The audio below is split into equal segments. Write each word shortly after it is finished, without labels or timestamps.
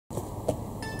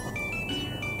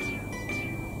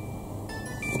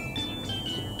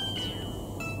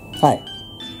Hi,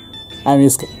 I'm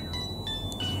Yusuke.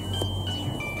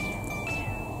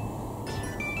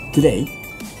 Today,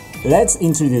 let's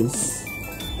introduce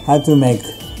how to make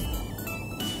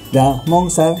the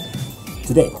moxa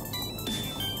today.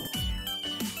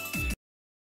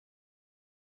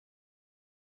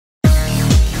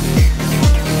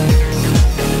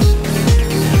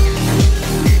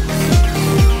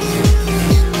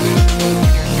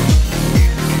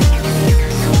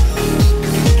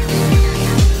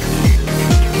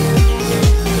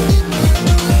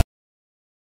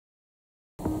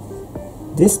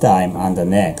 This time and the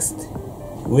next,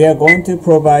 we are going to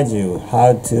provide you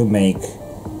how to make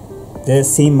the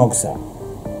zinc moxa.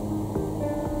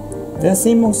 The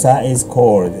zinc moxa is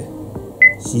called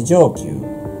四条灸.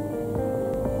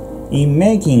 In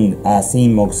making a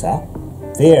zinc moxa,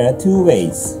 there are two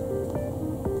ways.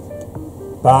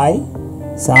 By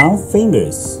some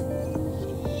fingers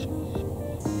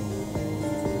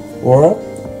or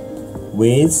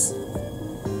with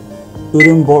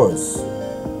wooden balls.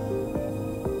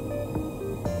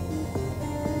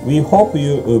 We hope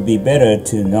you will be better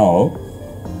to know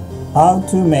how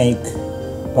to make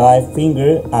by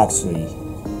finger actually.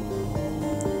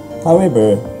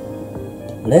 However,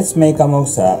 let's make a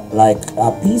moxa like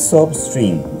a piece of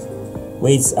string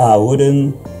with a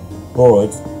wooden board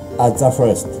at the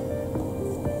first.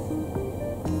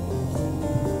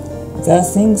 The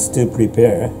things to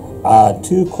prepare are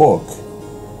two cork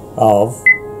of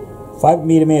 5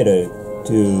 mm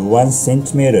to 1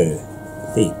 cm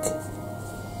thick.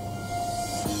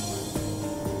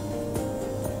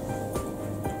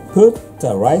 Put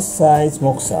the right size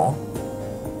moxa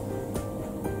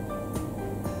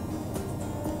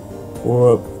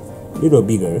or a little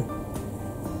bigger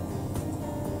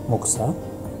moxa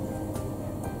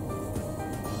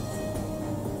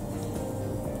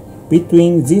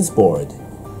between this board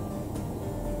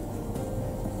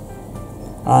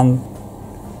and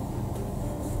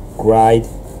glide,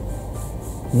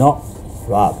 not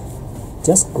rub,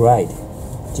 just glide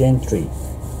gently.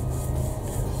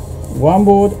 One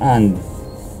board and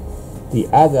the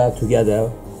other together,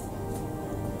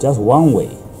 just one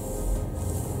way.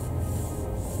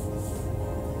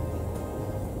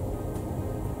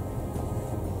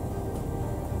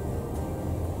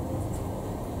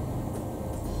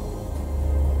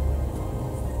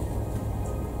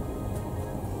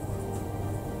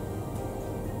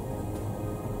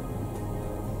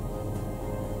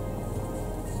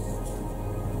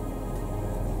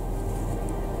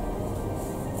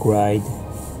 Glide.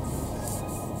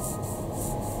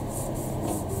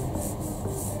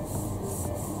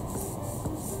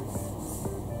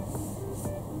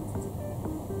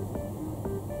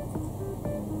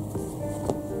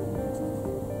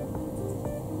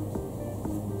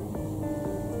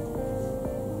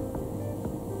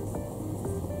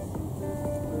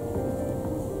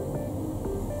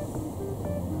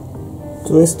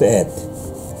 Twist it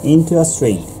into a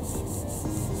string.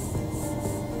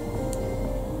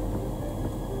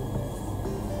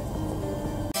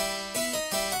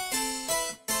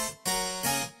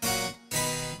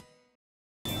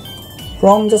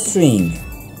 From the string,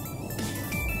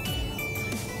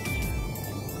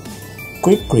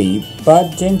 quickly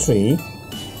but gently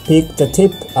pick the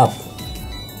tip up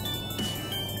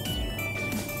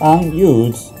and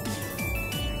use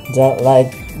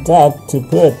like that to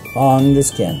put on the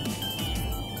skin.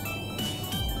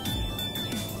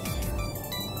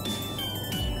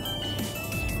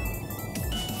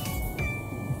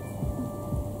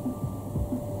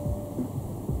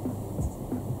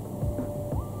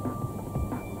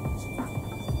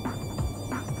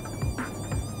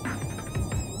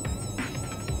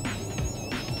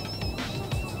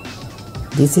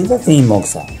 This is the thin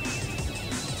moxa.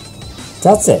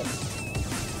 That's it.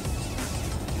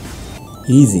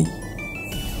 Easy.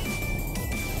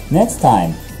 Next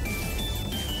time,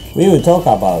 we will talk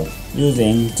about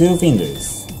using two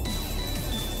fingers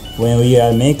when we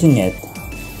are making it.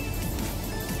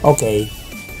 Okay,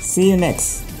 see you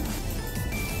next.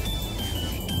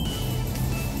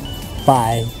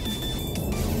 Bye.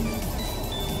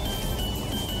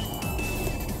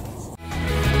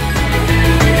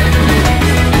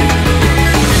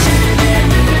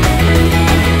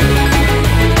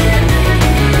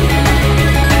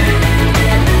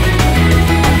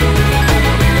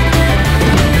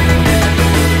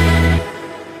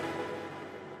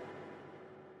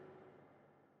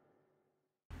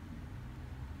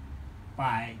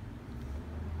 Bye.